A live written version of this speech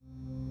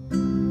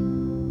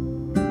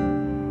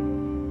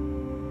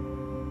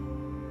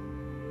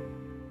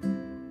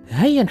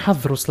هيا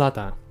نحضروا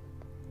سلطة.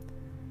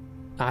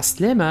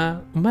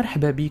 عالسلامة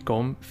ومرحبا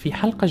بكم في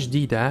حلقة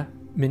جديدة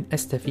من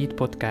أستفيد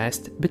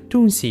بودكاست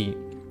بالتونسي.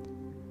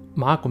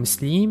 معاكم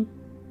سليم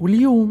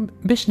واليوم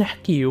باش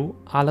نحكيو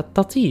على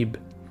التطيب.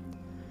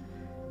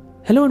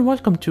 Hello and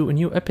welcome to a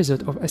new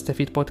episode of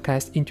Astafid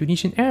podcast in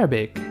Tunisian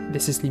Arabic.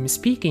 This is Slim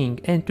speaking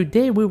and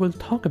today we will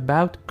talk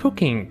about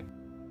cooking.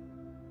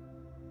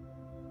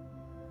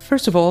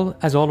 First of all,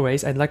 as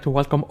always, I'd like to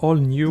welcome all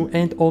new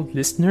and old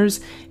listeners,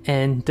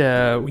 and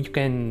you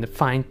can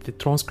find the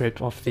transcript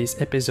of this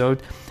episode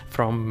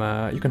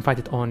you can find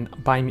it on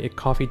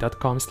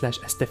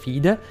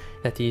buymeacoffee.com/astafida.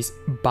 That is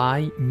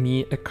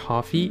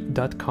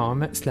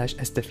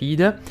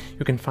buymeacoffee.com/astafida.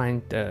 You can find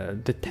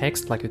the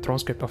text, like the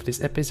transcript of this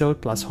episode,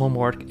 plus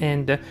homework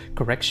and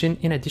correction,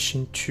 in addition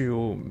to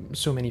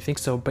so many things.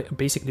 So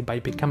basically, by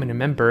becoming a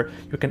member,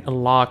 you can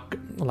unlock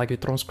like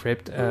the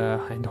transcript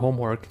and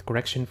homework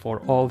correction for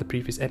all the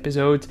previous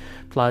episodes,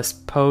 plus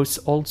posts.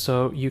 Also,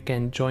 you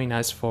can join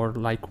us for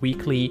like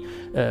weekly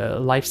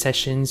live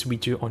sessions we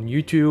do on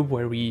YouTube,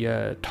 where we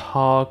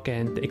talk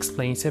and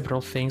explain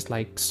several things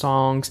like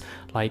songs,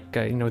 like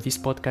these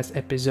podcast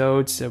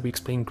episodes. We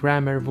explain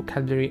grammar,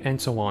 vocabulary, and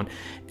so on.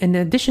 In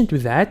addition to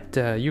that,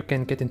 you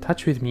can get in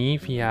touch with me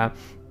via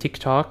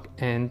TikTok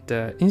and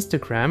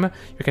Instagram.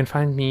 You can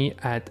find me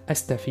at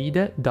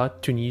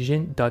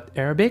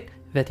astafida.tunisian.arabic.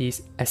 That is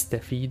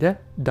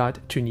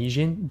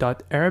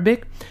astafida.tunisian.arabic,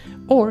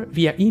 or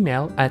via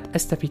email at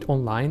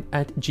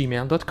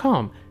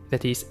astafidonline@gmail.com.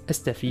 That is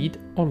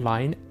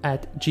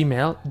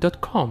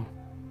astafidonline@gmail.com.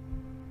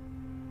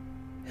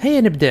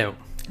 هيا نبداو.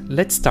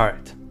 Let's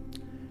start.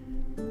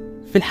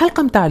 في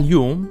الحلقة متاع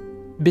اليوم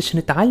باش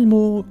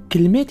نتعلموا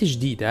كلمات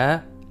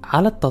جديدة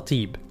على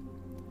التطيب،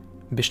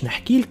 باش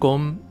نحكي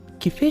لكم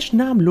كيفاش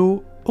نعملوا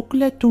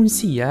أكلة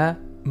تونسية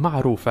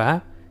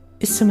معروفة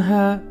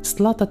اسمها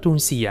سلطة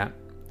تونسية.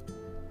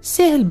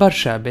 سهل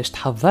برشا باش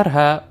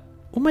تحضرها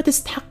وما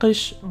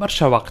تستحقش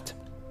برشا وقت.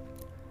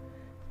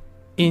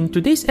 In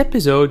today's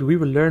episode, we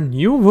will learn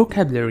new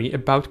vocabulary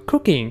about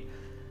cooking.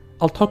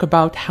 I'll talk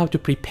about how to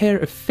prepare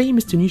a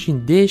famous Tunisian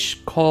dish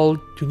called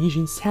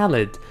Tunisian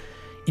salad.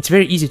 It's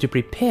very easy to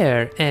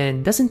prepare and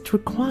doesn't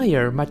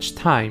require much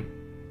time.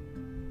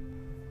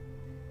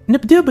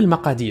 نبدأ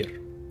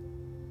بالمقادير.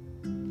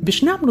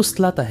 باش نعملوا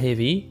السلطة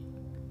هذه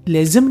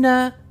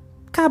لازمنا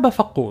كعبة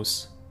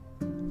فقوس،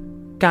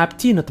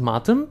 كعبتين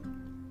طماطم،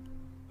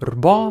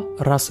 ربع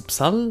راس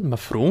بصل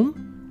مفروم،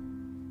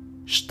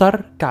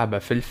 شطر كعبة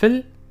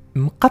فلفل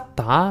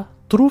مقطعة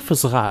طروف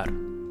صغار،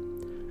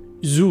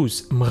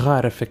 زوز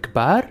مغارف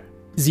كبار،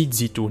 زيت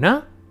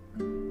زيتونة،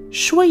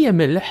 شوية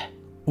ملح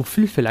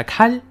وفلفل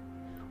أكحل،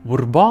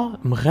 وربع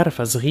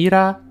مغرفة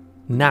صغيرة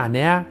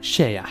نعناع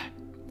شايح.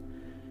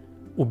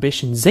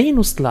 وباش نزينوا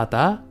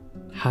السلطة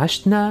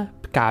حاجتنا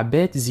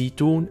بكعبات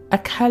زيتون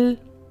أكحل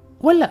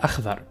ولا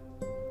أخضر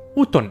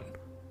وتن.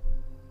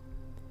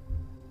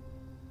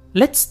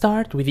 Let's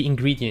start with the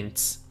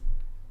ingredients.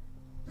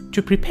 To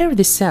prepare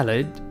this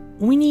salad,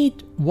 we need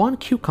 1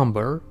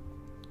 cucumber,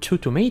 2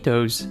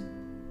 tomatoes,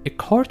 a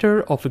quarter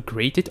of a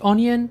grated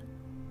onion,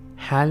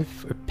 half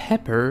a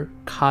pepper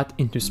cut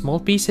into small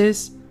pieces,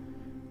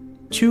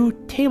 2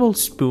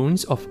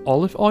 tablespoons of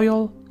olive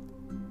oil,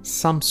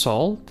 some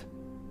salt,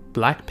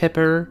 black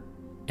pepper,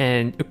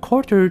 and a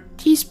quarter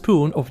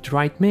teaspoon of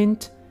dried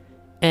mint.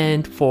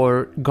 And for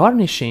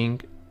garnishing,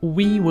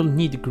 we will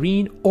need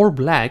green or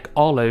black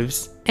olives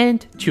and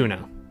tuna.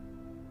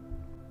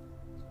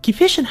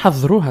 كيفاش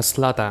نحضروها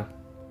السلطة؟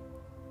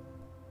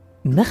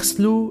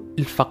 نغسلوا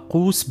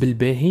الفقوس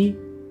بالباهي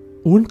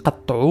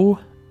ونقطعوه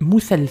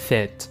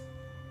مثلثات.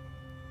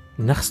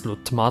 نغسلوا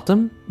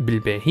الطماطم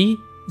بالباهي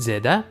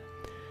زادا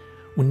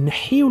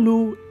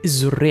ونحيولو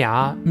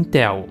الزريعة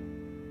متاعو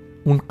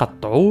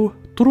ونقطعوه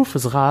طروف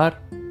صغار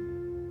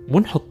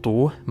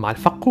ونحطوه مع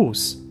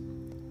الفقوس.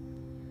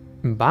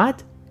 من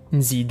بعد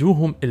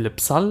نزيدوهم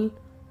البصل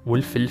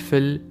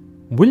والفلفل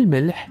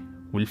والملح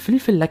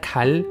والفلفل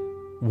الأكحل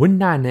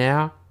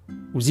والنعناع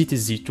وزيت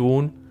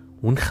الزيتون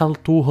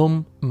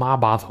ونخلطوهم مع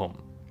بعضهم.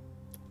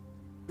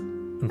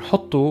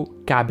 نحطوا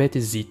كعبات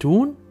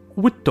الزيتون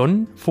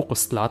والتن فوق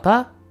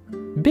السلطة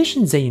باش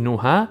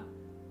نزينوها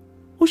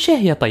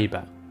وشاهية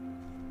طيبة.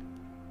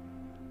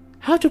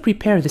 How to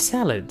prepare the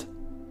salad?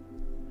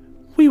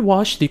 We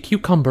wash the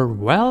cucumber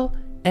well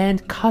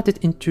and cut it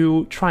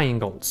into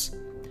triangles.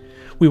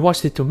 We wash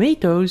the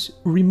tomatoes,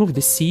 remove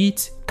the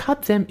seeds, cut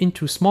them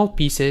into small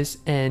pieces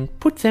and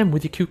put them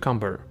with the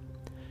cucumber.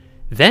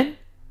 Then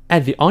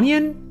add the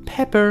onion,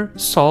 pepper,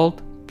 salt,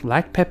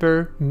 black pepper,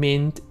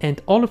 mint and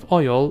olive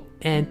oil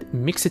and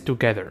mix it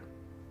together.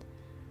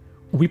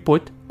 We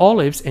put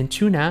olives and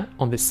tuna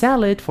on the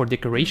salad for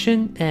decoration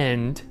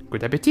and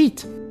good appetit!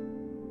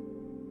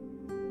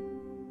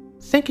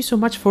 thank you so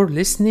much for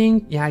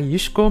listening.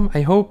 يعيشكم.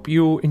 I hope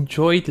you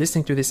enjoyed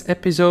listening to this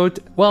episode.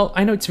 Well,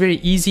 I know it's very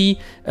easy.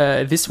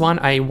 This one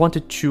I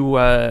wanted to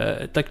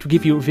to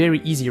give you a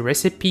very easy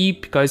recipe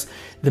because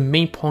the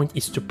main point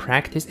is to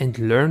practice and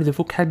learn the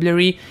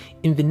vocabulary.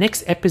 In the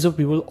next episode,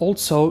 we will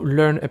also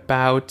learn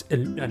about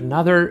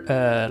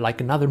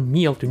another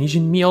meal,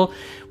 Tunisian meal,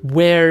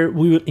 where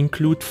we will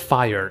include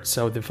fire.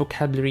 So the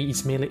vocabulary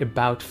is mainly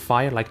about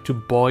fire, like to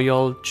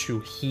boil, to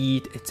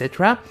heat,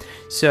 etc.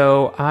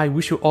 So I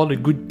wish you all a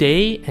good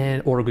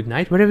day or a good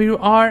night wherever you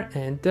are,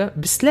 and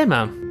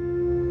bislema.